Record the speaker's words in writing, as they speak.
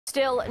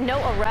Still, no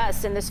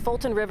arrests in this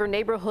Fulton River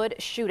neighborhood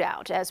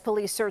shootout. As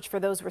police search for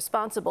those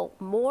responsible,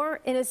 more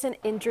innocent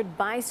injured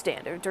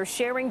bystanders are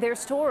sharing their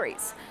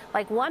stories.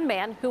 Like one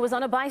man who was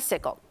on a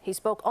bicycle. He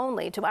spoke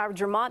only to our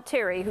Jermont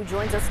Terry, who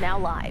joins us now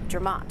live.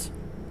 Jermont.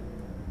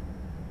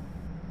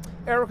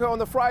 Erica, on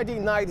the Friday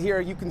night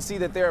here, you can see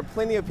that there are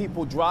plenty of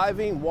people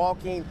driving,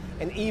 walking,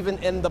 and even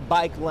in the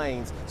bike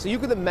lanes. So you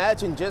can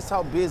imagine just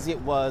how busy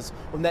it was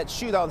when that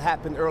shootout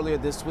happened earlier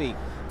this week.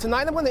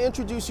 Tonight, I'm going to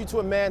introduce you to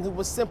a man who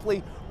was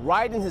simply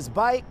riding his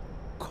bike,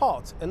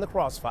 caught in the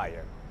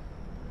crossfire.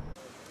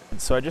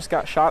 So I just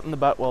got shot in the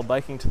butt while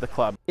biking to the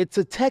club. It's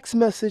a text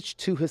message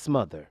to his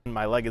mother.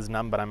 My leg is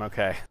numb, but I'm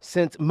okay.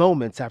 Sent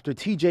moments after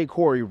TJ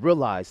Corey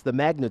realized the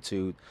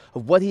magnitude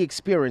of what he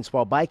experienced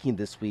while biking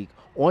this week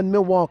on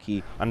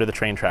Milwaukee. Under the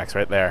train tracks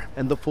right there.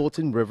 And the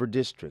Fulton River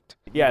District.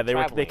 Yeah,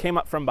 they came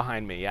up from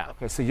behind me, yeah.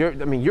 Okay, so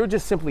you're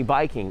just simply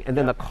biking, and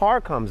then the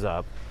car comes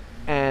up,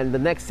 and the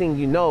next thing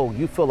you know,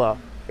 you feel a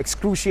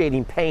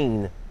excruciating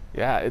pain.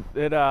 Yeah,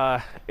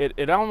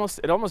 it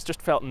almost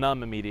just felt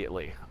numb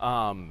immediately.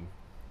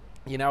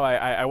 You know,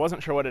 I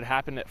wasn't sure what had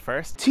happened at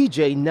first.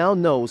 TJ now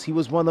knows he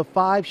was one of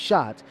 5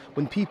 shots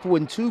when people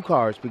in 2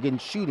 cars began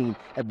shooting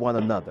at one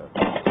another.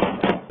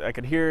 I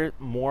could hear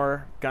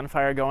more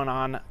gunfire going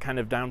on kind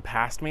of down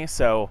past me,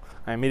 so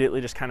I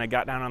immediately just kind of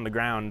got down on the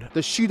ground.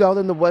 The shootout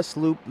in the West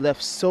Loop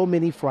left so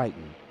many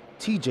frightened.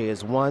 TJ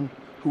is one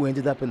who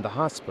ended up in the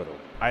hospital.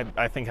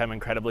 I think I'm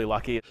incredibly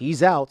lucky.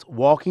 He's out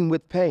walking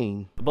with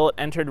pain. The bullet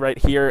entered right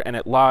here and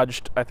it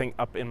lodged, I think,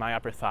 up in my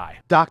upper thigh.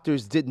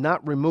 Doctors did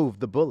not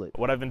remove the bullet.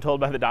 What I've been told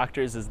by the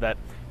doctors is that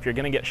if you're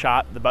going to get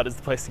shot, the butt is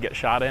the place to get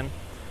shot in.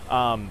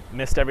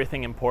 Missed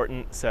everything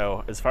important,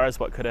 so as far as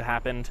what could have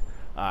happened,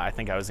 I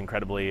think I was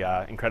incredibly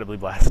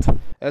blessed.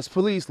 As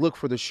police look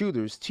for the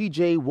shooters,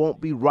 TJ won't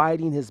be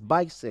riding his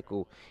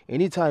bicycle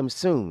anytime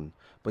soon,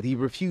 but he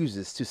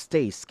refuses to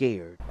stay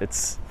scared.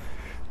 It's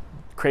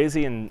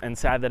crazy and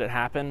sad that it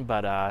happened,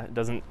 but it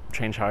doesn't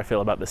change how I feel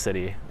about the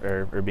city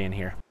or being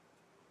here.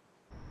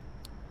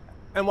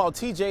 And while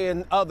TJ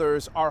and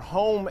others are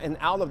home and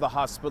out of the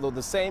hospital,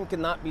 the same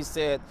cannot be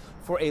said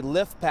for a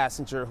Lyft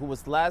passenger who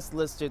was last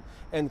listed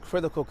in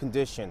critical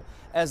condition.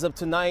 As of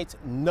tonight,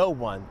 no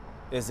one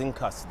is in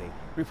custody.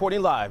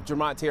 Reporting live,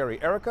 Jermont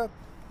Terry. Erica,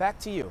 back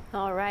to you.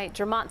 All right,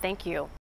 Jermont, thank you.